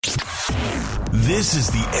This is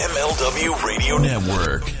the MLW Radio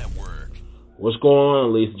Network. What's going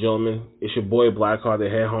on, ladies and gentlemen? It's your boy Blackheart, the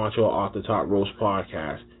head honcho Off the Top Roast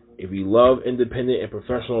Podcast. If you love independent and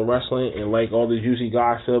professional wrestling and like all the juicy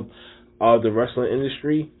gossip of the wrestling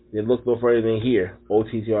industry, then look no further than here,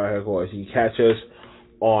 OTTR headquarters. You can catch us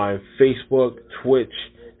on Facebook, Twitch,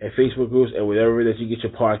 and Facebook groups, and whatever that you get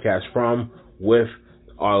your podcast from, with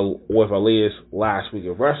our latest Last Week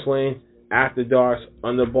of Wrestling, After Darks,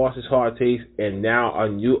 Underboss's Hard Taste, and now our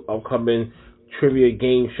new upcoming trivia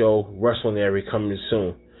game show, WrestleNary, coming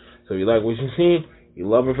soon. So if you like what you see, you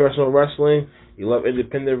love professional wrestling, you love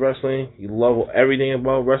independent wrestling, you love everything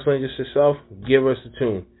about wrestling just yourself, give us a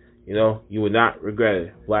tune. You know, you would not regret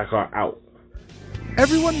it. Blackheart out.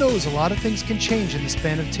 Everyone knows a lot of things can change in the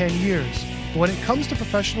span of 10 years. But when it comes to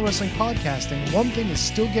professional wrestling podcasting, one thing is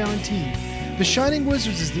still guaranteed. The Shining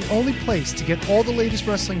Wizards is the only place to get all the latest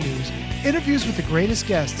wrestling news, interviews with the greatest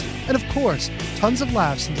guests, and of course, tons of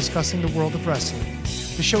laughs in discussing the world of wrestling.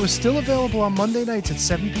 The show is still available on Monday nights at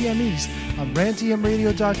 7 p.m. East on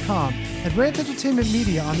rantemradio.com and Rant Entertainment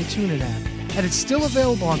Media on the TuneIn app. And it's still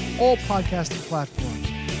available on all podcasting platforms.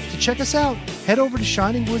 To check us out, head over to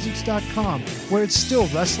shiningwizards.com, where it's still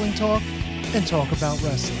wrestling talk and talk about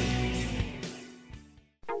wrestling.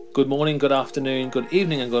 Good morning, good afternoon, good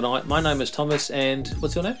evening, and good night. My name is Thomas, and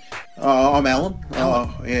what's your name? I'm Alan. Alan.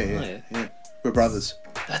 Oh, yeah. We're brothers.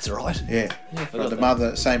 That's right. Yeah. Got the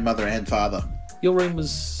mother, same mother and father. Your room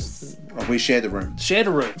was... Oh, we shared the room. Shared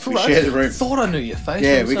a room. We shared the room. Thought I knew your face.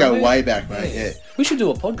 Yeah, we go way back, mate. Yeah. We should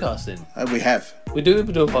do a podcast then. We have. We do a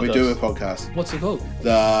podcast. We do a podcast. What's it called?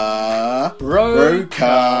 The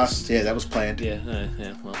Broadcast. Yeah, that was planned. Yeah.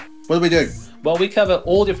 Well. What do we do? Well, we cover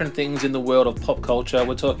all different things in the world of pop culture.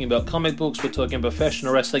 We're talking about comic books, we're talking about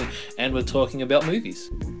professional wrestling, and we're talking about movies.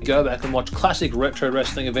 Go back and watch classic retro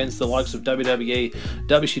wrestling events, the likes of WWE,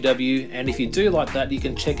 WCW, and if you do like that, you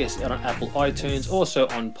can check us out on Apple iTunes, also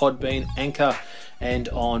on Podbean, Anchor, and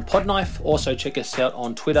on Podknife. Also check us out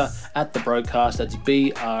on Twitter at The Broadcast. That's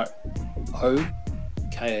BROKAST.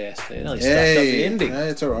 Nearly stuffed up the ending. Yeah,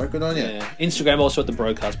 it's alright, good on you. Yeah. Instagram also at The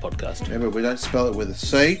Broadcast Podcast. Remember, we don't spell it with a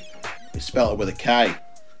C, we spell it with a K.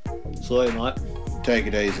 Sorry, mate. Take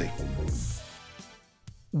it easy.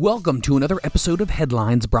 Welcome to another episode of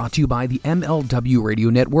Headlines, brought to you by the MLW Radio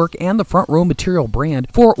Network and the Front Row Material brand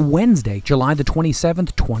for Wednesday, July the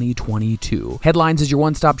 27th, 2022. Headlines is your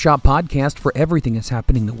one-stop shop podcast for everything that's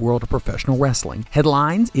happening in the world of professional wrestling.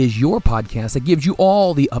 Headlines is your podcast that gives you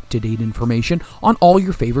all the up-to-date information on all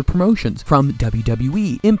your favorite promotions, from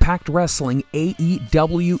WWE, Impact Wrestling,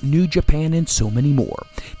 AEW, New Japan, and so many more.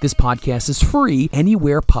 This podcast is free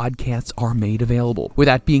anywhere podcasts are made available. With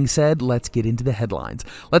that being said, let's get into the headlines.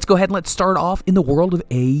 Let's go ahead and let's start off in the world of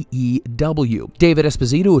AEW. David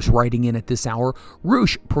Esposito is writing in at this hour.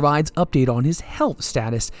 Roosh provides update on his health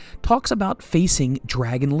status, talks about facing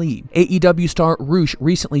Dragon Lee. AEW star Roosh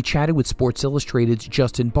recently chatted with Sports Illustrated's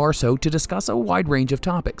Justin Barso to discuss a wide range of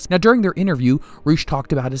topics. Now, during their interview, Roosh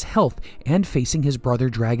talked about his health and facing his brother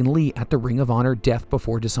Dragon Lee at the Ring of Honor Death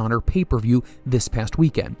Before Dishonor pay-per-view this past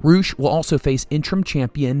weekend. Roosh will also face interim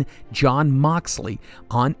champion Jon Moxley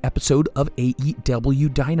on episode of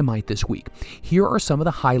AEW Dynamite this week. Here are some of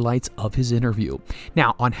the highlights of his interview.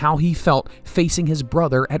 Now, on how he felt facing his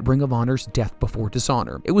brother at Ring of Honor's Death Before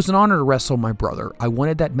Dishonor. It was an honor to wrestle my brother. I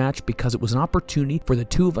wanted that match because it was an opportunity for the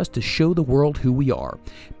two of us to show the world who we are.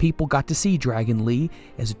 People got to see Dragon Lee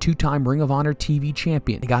as a two-time Ring of Honor TV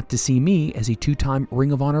champion. They got to see me as a two-time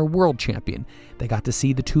Ring of Honor world champion. They got to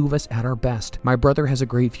see the two of us at our best. My brother has a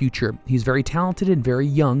great future. He's very talented and very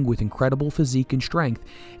young with incredible physique and strength,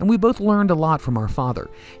 and we both learned a lot from our father.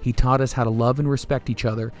 He taught us how to love and respect each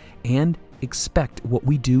other and expect what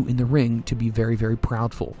we do in the ring to be very, very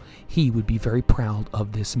proudful. He would be very proud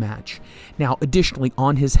of this match. Now, additionally,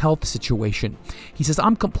 on his health situation, he says,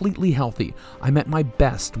 I'm completely healthy. I'm at my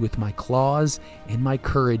best with my claws and my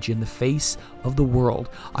courage in the face of the world.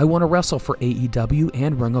 I want to wrestle for AEW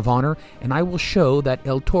and Ring of Honor, and I will show that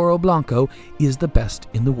El Toro Blanco is the best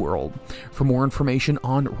in the world. For more information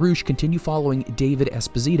on Roosh, continue following David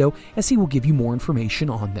Esposito, as he will give you more information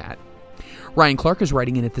on that. Ryan Clark is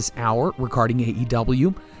writing in at this hour regarding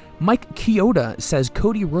AEW. Mike Chioda says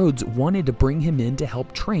Cody Rhodes wanted to bring him in to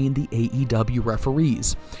help train the AEW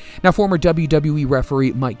referees. Now, former WWE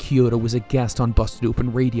referee Mike Chioda was a guest on Busted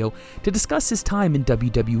Open Radio to discuss his time in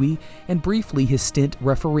WWE and briefly his stint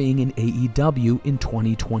refereeing in AEW in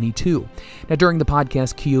 2022. Now, during the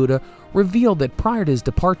podcast, Chioda revealed that prior to his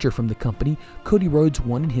departure from the company, Cody Rhodes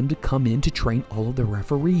wanted him to come in to train all of the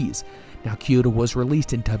referees. Now, Kyoto was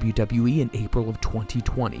released in WWE in April of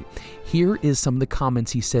 2020. Here is some of the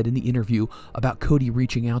comments he said in the interview about Cody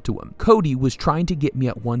reaching out to him. Cody was trying to get me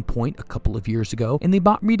at one point a couple of years ago, and they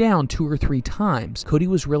bought me down 2 or 3 times. Cody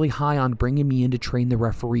was really high on bringing me in to train the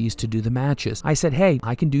referees to do the matches. I said, hey,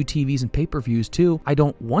 I can do TVs and pay-per-views too. I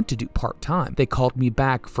don't want to do part-time. They called me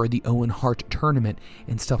back for the Owen Hart tournament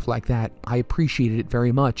and stuff like that. I appreciated it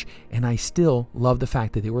very much, and I still love the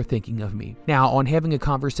fact that they were thinking of me. Now, on having a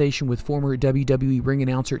conversation with former WWE ring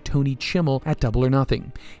announcer Tony Chimmel at Double or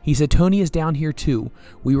Nothing, he said, Tony is down here too.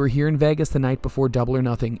 We were here in Vegas the night before Double or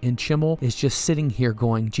Nothing, and Chimmel is just sitting here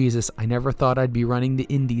going, Jesus, I never thought I'd be running the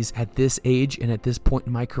indies at this age and at this point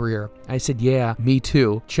in my career. I said, yeah, me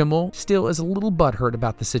too. Chimmel still is a little butthurt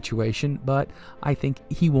about the situation, but I think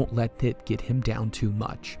he won't let it get him down too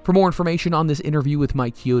much. For more information on this interview with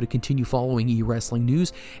Mike Kyoto, continue following eWrestling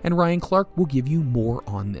News, and Ryan Clark will give you more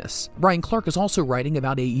on this. Ryan Clark is also writing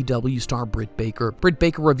about AEW star Britt Baker. Britt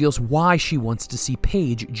Baker reveals why she wants to see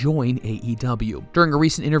Paige join AEW. During a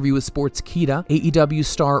recent interview with Sportskeeda, AEW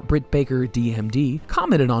star Britt Baker, DMD,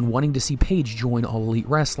 commented on wanting to see Paige join All Elite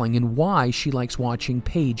Wrestling and why she likes watching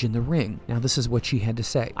Paige in the ring. Now, this is what she had to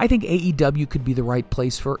say. I think AEW could be the right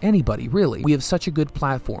place for anybody, really. We have such a good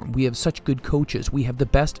platform. We have such good coaches. We have the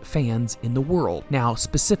best fans in the world. Now,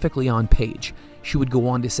 specifically on Paige, she would go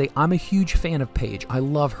on to say, I'm a huge fan of Paige. I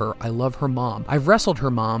love her. I love her mom. I've wrestled her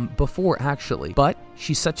mom before, actually, but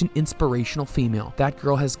she's such an inspirational female. That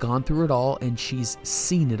girl has gone through it all, and she's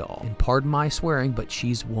seen it all. And pardon my swearing, but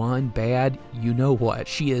she's one bad you-know-what.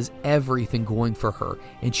 She has everything going for her,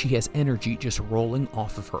 and she has energy just rolling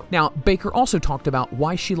off of her. Now, Baker also talked about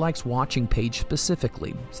why she likes watching Paige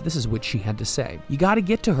specifically. So this is what she had to say. You got to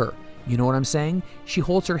get to her. You know what I'm saying? She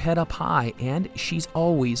holds her head up high, and she's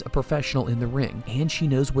always a professional in the ring, and she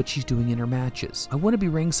knows what she's doing in her matches. I want to be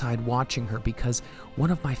ringside watching her because one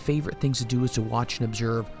of my favorite things to do is to watch and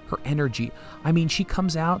observe her energy. I mean, she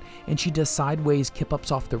comes out and she does sideways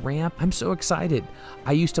kip-ups off the ramp. I'm so excited.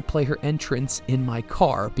 I used to play her entrance in my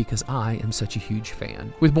car because I am such a huge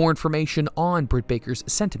fan. With more information on Britt Baker's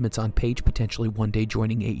sentiments on Paige potentially one day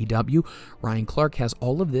joining AEW, Ryan Clark has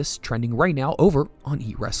all of this trending right now over on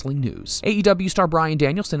eWrestling News. AEW star Bryan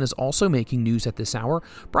Danielson is also making news at this hour.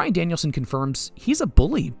 Bryan Danielson confirms he's a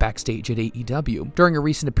bully backstage at AEW. During a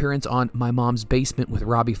recent appearance on My Mom's Basement with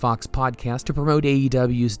Robbie Fox podcast to promote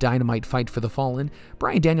AEW's Dynamite Fight for the Fallen,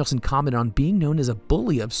 Bryan Danielson commented on being known as a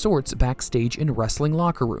bully of sorts backstage in wrestling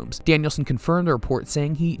locker rooms. Danielson confirmed the report,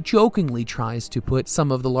 saying he jokingly tries to put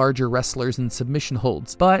some of the larger wrestlers in submission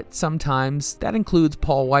holds, but sometimes that includes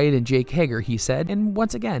Paul White and Jake Hager, he said, and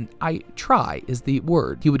once again, I try is the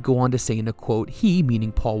word. He would go on to say in a quote, he,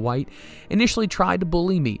 meaning Paul White, initially tried to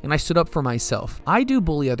bully me, and I stood up for myself. I do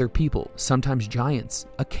bully other people, sometimes giants,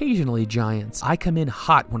 occasionally giants. I come in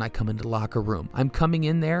hot when I come into the locker room. I'm coming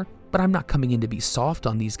in there, but I'm not coming in to be soft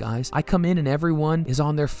on these guys. I come in and everyone is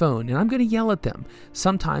on their phone, and I'm going to yell at them.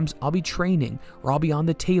 Sometimes I'll be training, or I'll be on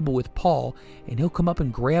the table with Paul, and he'll come up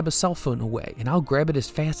and grab a cell phone away, and I'll grab it as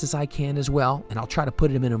fast as I can as well, and I'll try to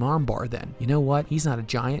put him in an armbar then. You know what? He's not a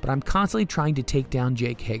giant, but I'm constantly trying to take down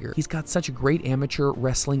Jake Hager. He's got such a great amateur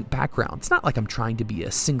wrestling background. It's not like I'm trying to be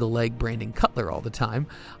a single-leg Brandon Cutler all the time.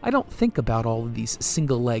 I don't think about all of these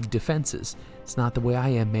single-leg defenses. It's not the way I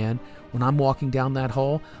am, man. When I'm walking down that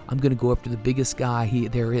hall, I'm going to go up to the biggest guy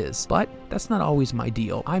there is. But that's not always my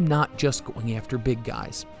deal. I'm not just going after big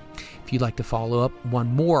guys. If you'd like to follow up one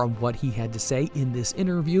more on what he had to say in this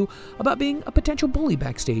interview about being a potential bully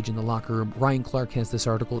backstage in the locker room, Ryan Clark has this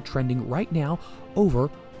article trending right now over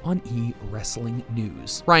on eWrestling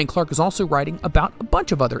News. Ryan Clark is also writing about a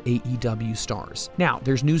bunch of other AEW stars. Now,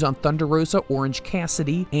 there's news on Thunder Rosa, Orange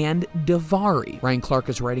Cassidy, and Daivari. Ryan Clark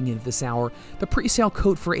is writing into this hour, the pre-sale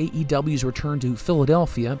code for AEW's return to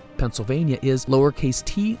Philadelphia, Pennsylvania is lowercase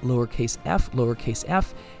t, lowercase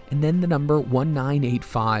f, and then the number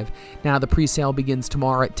 1985. Now, the pre-sale begins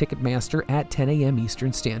tomorrow at Ticketmaster at 10 a.m.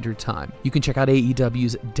 Eastern Standard Time. You can check out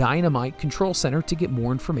AEW's Dynamite Control Center to get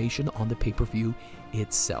more information on the pay-per-view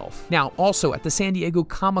itself. Now, also at the San Diego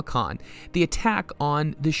Comic-Con, the attack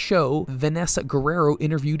on the show, Vanessa Guerrero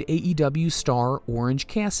interviewed AEW star Orange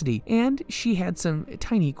Cassidy, and she had some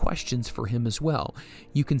tiny questions for him as well.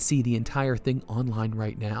 You can see the entire thing online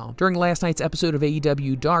right now. During last night's episode of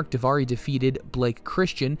AEW Dark, Daivari defeated Blake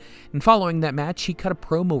Christian, and following that match, he cut a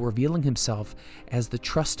promo revealing himself as the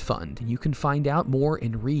Trust Fund. You can find out more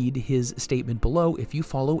and read his statement below if you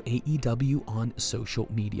follow AEW on social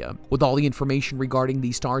media. With all the information regarding regarding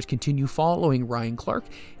the stars, continue following Ryan Clark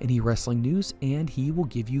in eWrestling News, and he will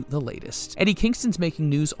give you the latest. Eddie Kingston's making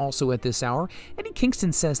news also at this hour. Eddie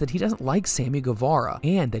Kingston says that he doesn't like Sammy Guevara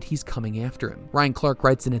and that he's coming after him. Ryan Clark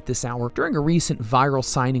writes in at this hour, during a recent viral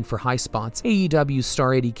signing for High Spots, AEW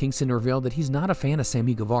star Eddie Kingston revealed that he's not a fan of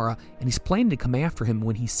Sammy Guevara and he's planning to come after him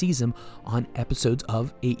when he sees him on episodes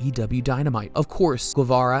of AEW Dynamite. Of course,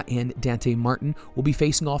 Guevara and Dante Martin will be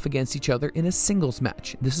facing off against each other in a singles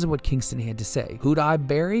match. This is what Kingston had to say. Who'd I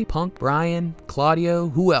bury? Punk, Bryan, Claudio,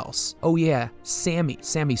 who else? Oh yeah, Sammy.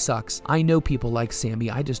 Sammy sucks. I know people like Sammy,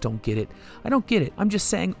 I just don't get it. I don't get it. I'm just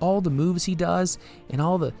saying all the moves he does and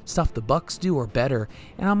all the stuff the Bucks do are better.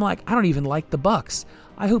 And I'm like, I don't even like the Bucks.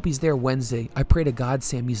 I hope he's there Wednesday. I pray to God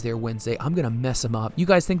Sammy's there Wednesday. I'm going to mess him up. You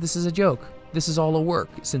guys think this is a joke? This is all a work,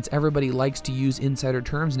 since everybody likes to use insider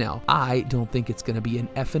terms now. I don't think it's going to be an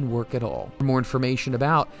effing work at all. For more information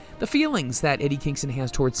about the feelings that Eddie Kingston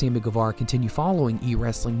has towards Sammy Guevara, continue following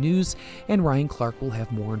eWrestling News, and Ryan Clark will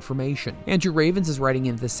have more information. Andrew Ravens is writing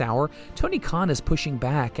in this hour, Tony Khan is pushing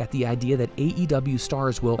back at the idea that AEW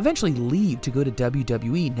stars will eventually leave to go to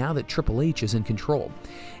WWE now that Triple H is in control.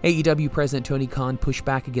 AEW President Tony Khan pushed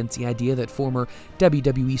back against the idea that former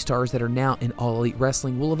WWE stars that are now in All Elite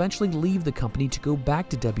Wrestling will eventually leave the company to go back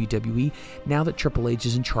to WWE now that Triple H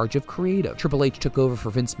is in charge of creative. Triple H took over for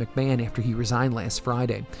Vince McMahon after he resigned last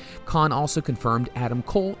Friday. Khan also confirmed Adam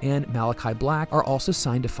Cole and Malachi Black are also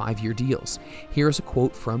signed to 5-year deals. Here's a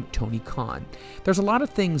quote from Tony Khan. There's a lot of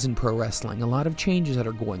things in pro wrestling, a lot of changes that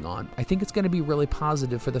are going on. I think it's going to be really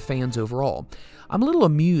positive for the fans overall. I'm a little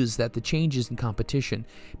amused that the changes in competition,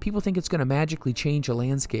 people think it's going to magically change a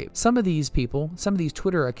landscape. Some of these people, some of these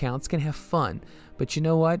Twitter accounts can have fun, but you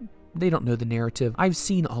know what? They don't know the narrative. I've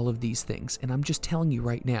seen all of these things, and I'm just telling you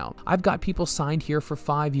right now. I've got people signed here for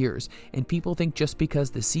 5 years, and people think just because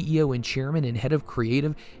the CEO and chairman and head of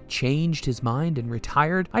creative changed his mind and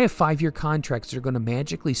retired, I have 5-year contracts that are going to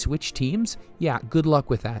magically switch teams? Yeah, good luck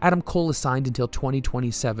with that. Adam Cole is signed until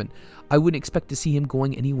 2027. I wouldn't expect to see him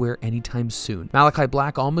going anywhere anytime soon. Malachi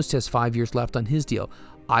Black almost has 5 years left on his deal.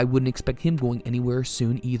 I wouldn't expect him going anywhere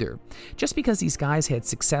soon either. Just because these guys had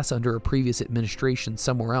success under a previous administration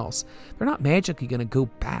somewhere else, they're not magically going to go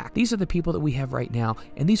back. These are the people that we have right now,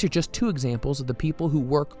 and these are just 2 examples of the people who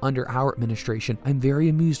work under our administration. I'm very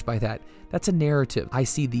amused by that. That's a narrative. I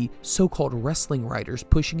see the so-called wrestling writers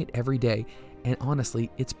pushing it every day, and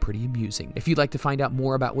honestly, it's pretty amusing. If you'd like to find out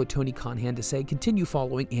more about what Tony Khan had to say, continue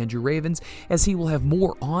following Andrew Ravens, as he will have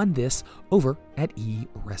more on this over at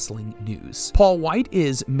eWrestling News. Paul White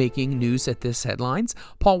is making news at this headlines.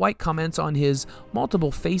 Paul White comments on his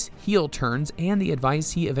multiple face heel turns and the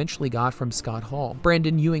advice he eventually got from Scott Hall.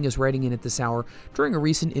 Brandon Ewing is writing in at this hour, during a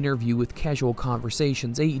recent interview with Casual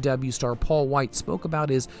Conversations, AEW star Paul White spoke about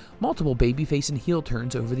his multiple babyface and heel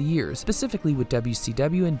turns over the years, specifically with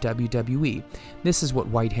WCW and WWE. This is what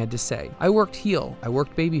White had to say. I worked heel, I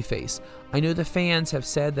worked babyface. I know the fans have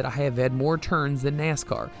said that I have had more turns than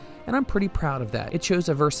NASCAR, and I'm pretty proud of that. It shows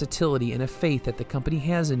a versatility and a faith that the company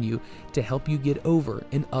has in you to help you get over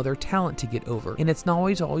and other talent to get over. And it's not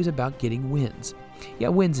always about getting wins. Yeah,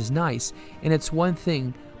 wins is nice, and it's one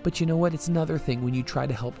thing, but you know what? It's another thing when you try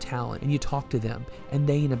to help talent and you talk to them and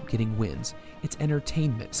they end up getting wins. It's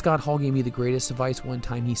entertainment. Scott Hall gave me the greatest advice one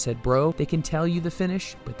time. He said, bro, they can tell you the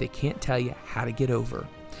finish, but they can't tell you how to get over.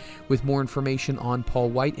 With more information on Paul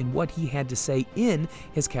White and what he had to say in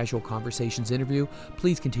his Casual Conversations interview,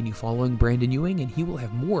 please continue following Brandon Ewing, and he will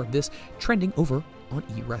have more of this trending over on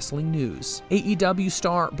eWrestling News. AEW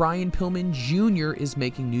star Brian Pillman Jr. is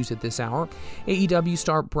making news at this hour. AEW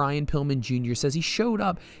star Brian Pillman Jr. says he showed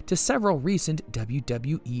up to several recent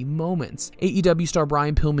WWE moments. AEW star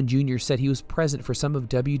Brian Pillman Jr. said he was present for some of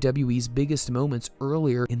WWE's biggest moments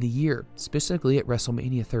earlier in the year, specifically at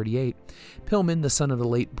WrestleMania 38. Pillman, the son of the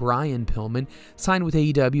late Brian Pillman, signed with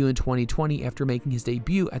AEW in 2020 after making his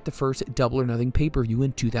debut at the first Double or Nothing pay-per-view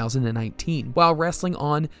in 2019. While wrestling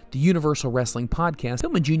on the Universal Wrestling Podcast,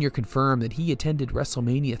 Pillman Jr. confirmed that he attended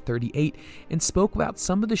WrestleMania 38 and spoke about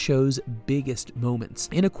some of the show's biggest moments.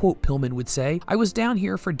 In a quote, Pillman would say, I was down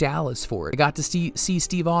here for Dallas for it. I got to see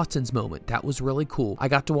Steve Austin's moment. That was really cool. I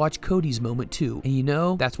got to watch Cody's moment too. And you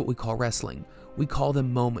know, that's what we call wrestling. We call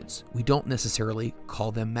them moments. We don't necessarily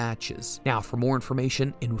call them matches. Now, for more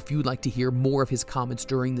information, and if you'd like to hear more of his comments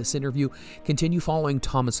during this interview, continue following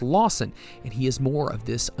Thomas Lawson, and he has more of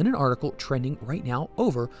this in an article trending right now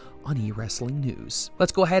over on eWrestling News.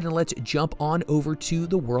 Let's go ahead and let's jump on over to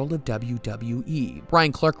the world of WWE.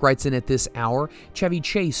 Brian Clark writes in at this hour, Chevy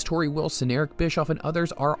Chase, Tori Wilson, Eric Bischoff, and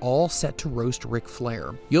others are all set to roast Ric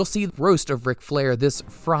Flair. You'll see the roast of Ric Flair this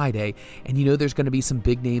Friday, and you know there's going to be some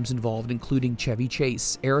big names involved, including Chevy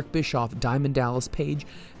Chase, Eric Bischoff, Diamond Dallas Page,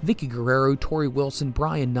 Vicky Guerrero, Tori Wilson,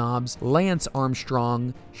 Brian Knobbs, Lance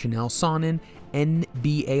Armstrong, Chanel Sonnen,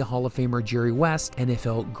 NBA Hall of Famer Jerry West,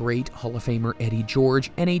 NFL great Hall of Famer Eddie George,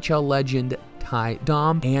 NHL legend Ty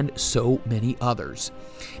Dom, and so many others.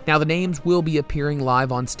 Now, the names will be appearing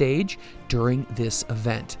live on stage during this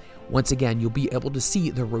event. Once again, you'll be able to see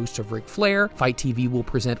the roast of Ric Flair. Fight TV will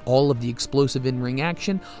present all of the explosive in-ring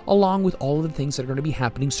action, along with all of the things that are going to be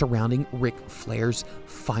happening surrounding Ric Flair's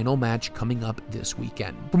final match coming up this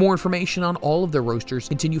weekend. For more information on all of the roasters,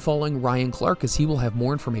 continue following Ryan Clark as he will have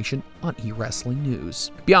more information on eWrestling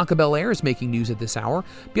News. Bianca Belair is making news at this hour.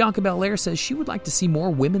 Bianca Belair says she would like to see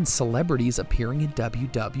more women celebrities appearing in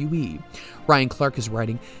WWE. Ryan Clark is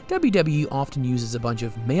writing, WWE often uses a bunch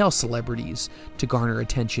of male celebrities to garner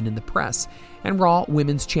attention in the press, and Raw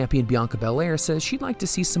Women's Champion Bianca Belair says she'd like to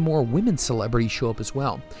see some more women celebrities show up as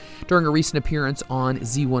well. During a recent appearance on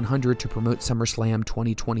Z100 to promote SummerSlam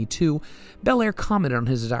 2022, Belair commented on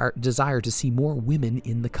his desire to see more women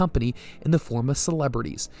in the company in the form of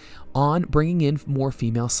celebrities. On bringing in more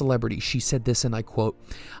female celebrities, she said this, and I quote,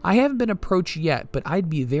 "I haven't been approached yet, but I'd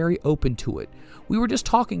be very open to it. We were just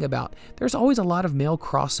talking about there's always a lot of male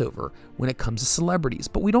crossover when it comes to celebrities,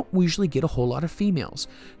 but we don't usually get a whole lot of females.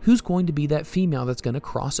 Who's going to be that female that's going to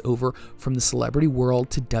cross over from the celebrity world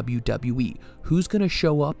to WWE? Who's going to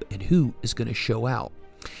show up and who is going to show out?"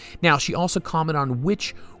 Now, she also commented on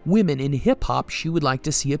which women in hip-hop she would like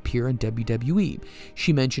to see appear in WWE.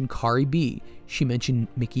 She mentioned Cardi B. She mentioned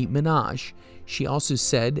Nicki Minaj. She also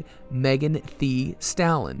said Megan Thee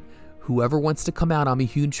Stallion. Whoever wants to come out, I'm a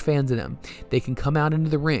huge fan of them. They can come out into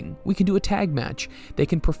the ring. We can do a tag match. They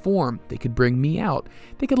can perform. They could bring me out.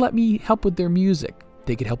 They could let me help with their music.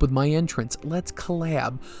 They could help with my entrance. Let's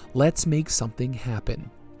collab. Let's make something happen.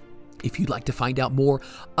 If you'd like to find out more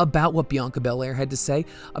about what Bianca Belair had to say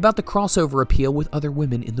about the crossover appeal with other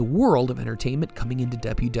women in the world of entertainment coming into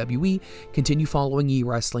WWE, continue following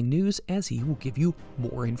eWrestling News as he will give you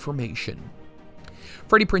more information.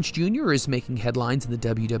 Freddie Prinze Jr. is making headlines in the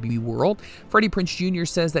WWE world. Freddie Prinze Jr.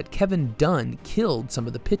 says that Kevin Dunn killed some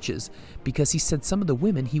of the pitches because he said some of the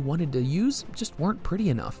women he wanted to use just weren't pretty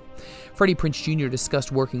enough. Freddie Prinze Jr.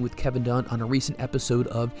 discussed working with Kevin Dunn on a recent episode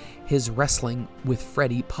of his Wrestling with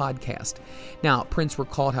Freddie podcast. Now, Prince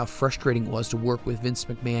recalled how frustrating it was to work with Vince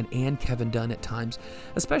McMahon and Kevin Dunn at times,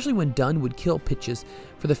 especially when Dunn would kill pitches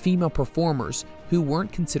for the female performers who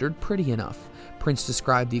weren't considered pretty enough. Prince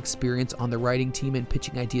described the experience on the writing team and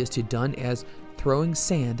pitching ideas to Dunn as throwing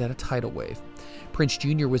sand at a tidal wave. Prinze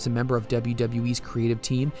Jr. was a member of WWE's creative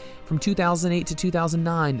team from 2008 to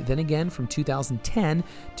 2009, then again from 2010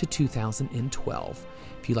 to 2012.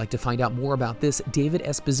 If you'd like to find out more about this, David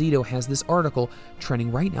Esposito has this article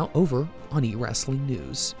trending right now over on eWrestling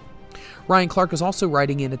News. Ryan Clark is also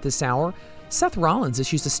writing in at this hour. Seth Rollins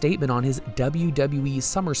issues a statement on his WWE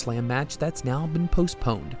SummerSlam match that's now been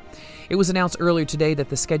postponed. It was announced earlier today that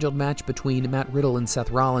the scheduled match between Matt Riddle and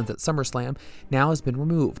Seth Rollins at SummerSlam now has been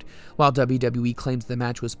removed. While WWE claims the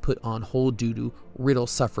match was put on hold due to Riddle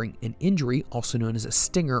suffering an injury, also known as a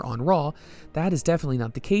stinger on Raw, that is definitely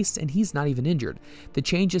not the case, and he's not even injured. The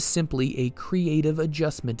change is simply a creative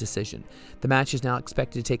adjustment decision. The match is now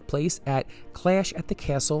expected to take place at Clash at the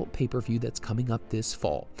Castle pay-per-view that's coming up this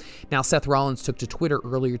fall. Now, Seth Rollins took to Twitter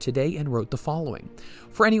earlier today and wrote the following.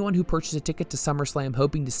 "For anyone who purchased a ticket to SummerSlam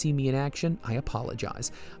hoping to see me in action, I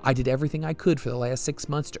apologize. I did everything I could for the last 6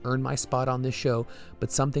 months to earn my spot on this show,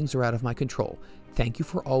 but some things are out of my control. Thank you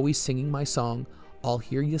for always singing my song. I'll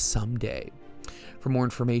hear you someday." For more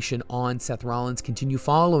information on Seth Rollins, continue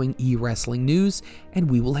following eWrestling News, and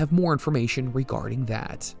we will have more information regarding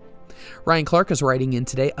that. Ryan Clark is writing in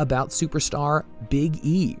today about superstar Big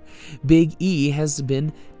E. Big E has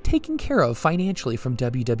been taken care of financially from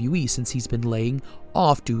WWE since he's been laying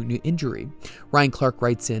off due to injury. Ryan Clark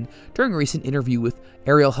writes in, during a recent interview with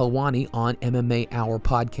Ariel Helwani on MMA Hour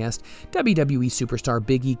podcast, WWE superstar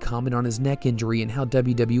Big E commented on his neck injury and how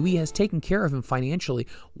WWE has taken care of him financially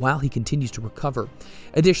while he continues to recover.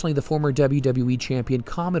 Additionally, the former WWE champion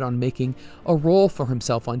commented on making a role for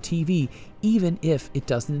himself on TV, even if it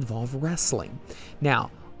doesn't involve wrestling. Now,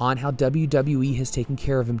 on how WWE has taken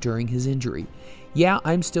care of him during his injury. Yeah,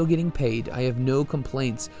 I'm still getting paid. I have no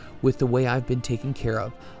complaints with the way I've been taken care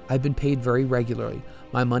of. I've been paid very regularly.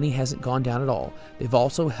 My money hasn't gone down at all. They've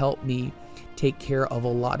also helped me take care of a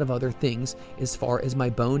lot of other things as far as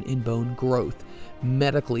my bone growth.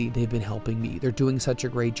 Medically, they've been helping me. They're doing such a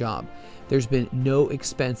great job. There's been no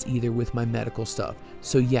expense either with my medical stuff.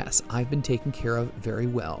 So yes, I've been taken care of very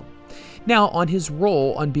well. Now, on his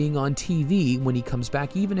role on being on TV when he comes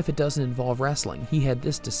back, even if it doesn't involve wrestling, he had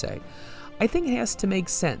this to say: I think it has to make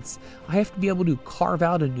sense. I have to be able to carve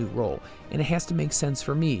out a new role, and it has to make sense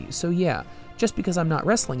for me. So yeah, just because I'm not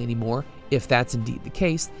wrestling anymore, if that's indeed the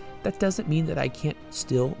case, that doesn't mean that I can't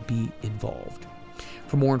still be involved.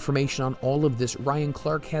 For more information on all of this, Ryan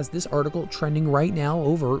Clark has this article trending right now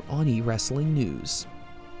over on eWrestling News.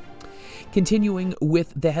 Continuing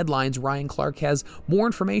with the headlines, Ryan Clark has more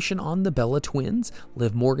information on the Bella Twins,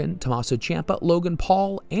 Liv Morgan, Tommaso Ciampa, Logan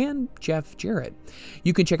Paul, and Jeff Jarrett.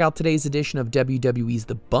 You can check out today's edition of WWE's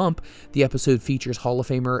The Bump. The episode features Hall of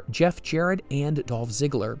Famer Jeff Jarrett and Dolph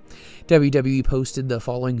Ziggler. WWE posted the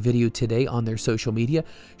following video today on their social media,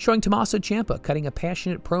 showing Tommaso Ciampa cutting a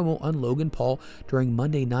passionate promo on Logan Paul during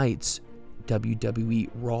Monday night's WWE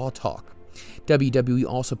Raw Talk. WWE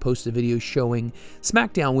also posted a video showing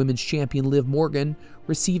SmackDown Women's Champion Liv Morgan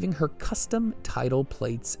receiving her custom title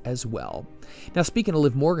plates as well. Now, speaking of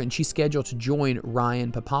Liv Morgan, she's scheduled to join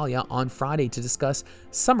Ryan Papalia on Friday to discuss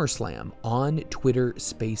SummerSlam on Twitter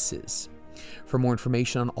Spaces. For more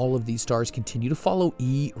information on all of these stars, continue to follow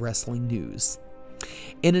eWrestling News.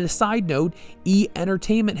 And in a side note, E!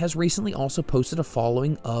 Entertainment has recently also posted a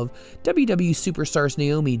following of WWE superstars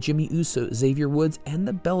Naomi, Jimmy Uso, Xavier Woods, and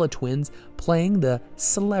the Bella Twins playing the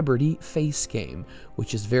Celebrity Face Game,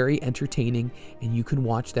 which is very entertaining, and you can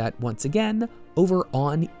watch that once again over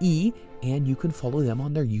on E! And you can follow them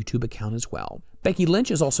on their YouTube account as well. Becky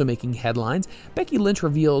Lynch is also making headlines. Becky Lynch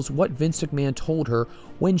reveals what Vince McMahon told her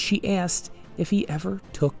when she asked if he ever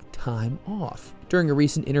took time off. During a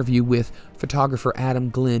recent interview with photographer Adam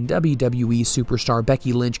Glynn, WWE superstar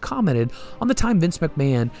Becky Lynch commented on the time Vince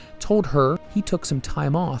McMahon told her he took some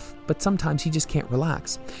time off, but sometimes he just can't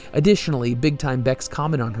relax. Additionally, Big Time Beck's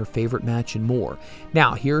comment on her favorite match and more.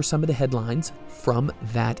 Now, here are some of the headlines from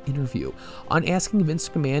that interview. On asking Vince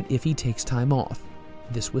McMahon if he takes time off,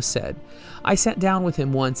 this was said: I sat down with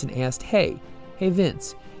him once and asked, hey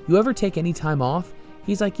Vince, you ever take any time off?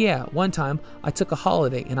 He's like, yeah, one time I took a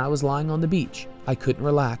holiday and I was lying on the beach. I couldn't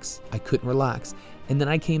relax. And then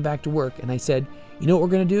I came back to work and I said, you know what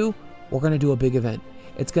we're going to do? We're going to do a big event.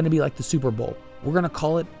 It's going to be like the Super Bowl. We're going to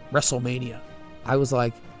call it WrestleMania. I was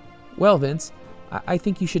like, well, Vince, I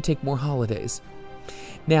think you should take more holidays.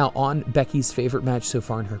 Now, on Becky's favorite match so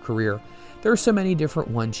far in her career, there are so many different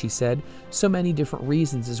ones, she said, so many different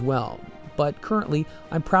reasons as well. But currently,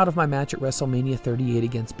 I'm proud of my match at WrestleMania 38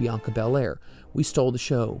 against Bianca Belair. We stole the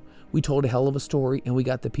show. We told a hell of a story, and we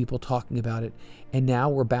got the people talking about it. And now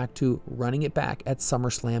we're back to running it back at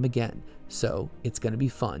SummerSlam again. So it's going to be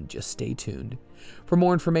fun. Just stay tuned. For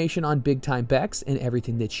more information on Big Time Bex and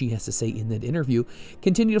everything that she has to say in that interview,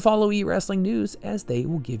 continue to follow eWrestling News as they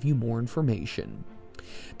will give you more information.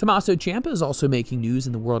 Tommaso Ciampa is also making news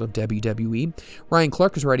in the world of WWE. Ryan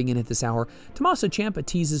Clark is writing in at this hour. Tommaso Ciampa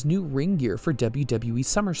teases new ring gear for WWE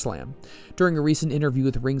SummerSlam. During a recent interview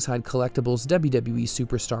with Ringside Collectibles, WWE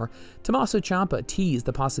superstar Tommaso Ciampa teased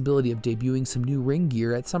the possibility of debuting some new ring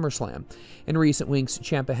gear at SummerSlam. In recent weeks,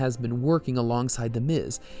 Ciampa has been working alongside The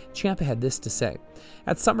Miz. Ciampa had this to say: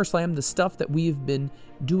 at SummerSlam, the stuff that we've been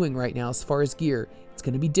doing right now as far as gear, it's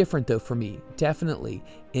going to be different though for me, definitely,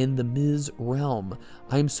 in the Miz realm.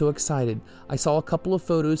 I'm so excited. I saw a couple of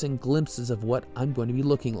photos and glimpses of what I'm going to be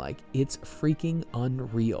looking like. It's freaking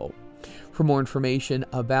unreal. For more information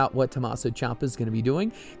about what Tommaso Ciampa is going to be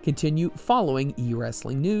doing, continue following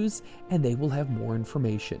eWrestling News, and they will have more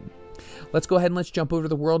information. Let's go ahead and let's jump over to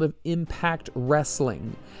the world of Impact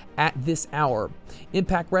Wrestling. At this hour,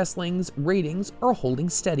 Impact Wrestling's ratings are holding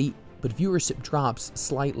steady, but viewership drops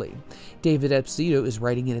slightly. David Esposito is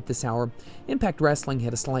writing in at this hour. Impact Wrestling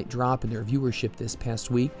had a slight drop in their viewership this past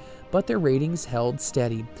week, but their ratings held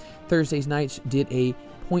steady. Thursday's night did a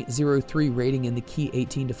 .03 rating in the key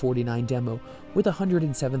 18 to 49 demo with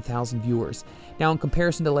 107,000 viewers. Now, in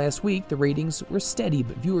comparison to last week, the ratings were steady,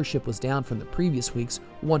 but viewership was down from the previous week's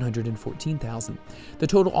 114,000. The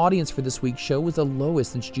total audience for this week's show was the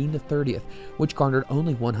lowest since June the 30th, which garnered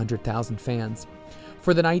only 100,000 fans.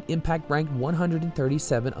 For the night, Impact ranked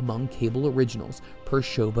 137 among cable originals per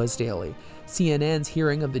Showbuzz Daily. CNN's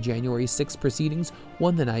hearing of the January 6 proceedings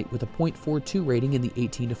won the night with a .42 rating in the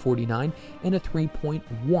 18 to 49 and a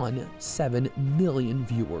 3.17 million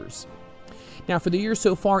viewers. Now, for the year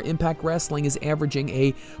so far, Impact Wrestling is averaging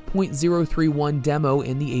a .031 demo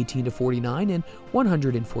in the 18 to 49 and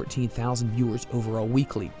 114,000 viewers overall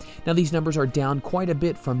weekly. Now, these numbers are down quite a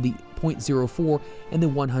bit from the .04 and the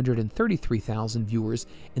 133,000 viewers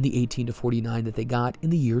in the 18 to 49 that they got in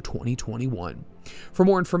the year 2021. For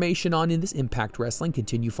more information on this Impact Wrestling,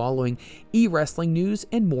 continue following eWrestling News,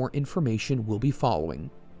 and more information will be following.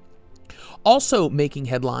 Also making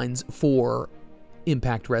headlines for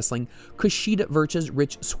Impact Wrestling, Kushida versus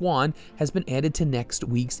Rich Swann has been added to next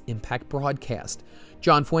week's Impact broadcast.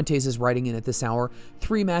 John Fuentes is writing in at this hour.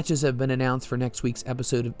 3 matches have been announced for next week's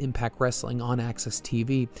episode of Impact Wrestling on Access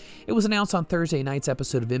TV. It was announced on Thursday night's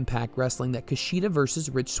episode of Impact Wrestling that Kushida versus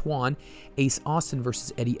Rich Swann, Ace Austin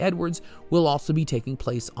versus Eddie Edwards will also be taking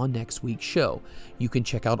place on next week's show. You can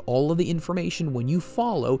check out all of the information when you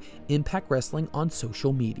follow Impact Wrestling on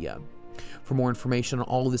social media. For more information on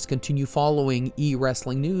all of this, continue following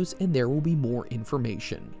eWrestling News, and there will be more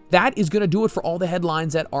information. That is going to do it for all the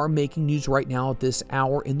headlines that are making news right now at this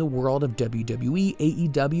hour in the world of WWE,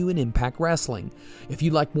 AEW, and Impact Wrestling. If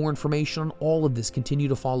you'd like more information on all of this, continue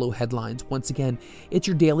to follow Headlines. Once again, it's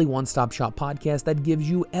your daily one-stop shop podcast that gives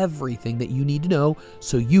you everything that you need to know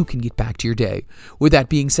so you can get back to your day. With that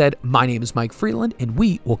being said, my name is Mike Freland, and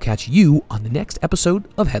we will catch you on the next episode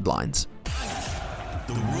of Headlines.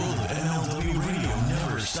 The rules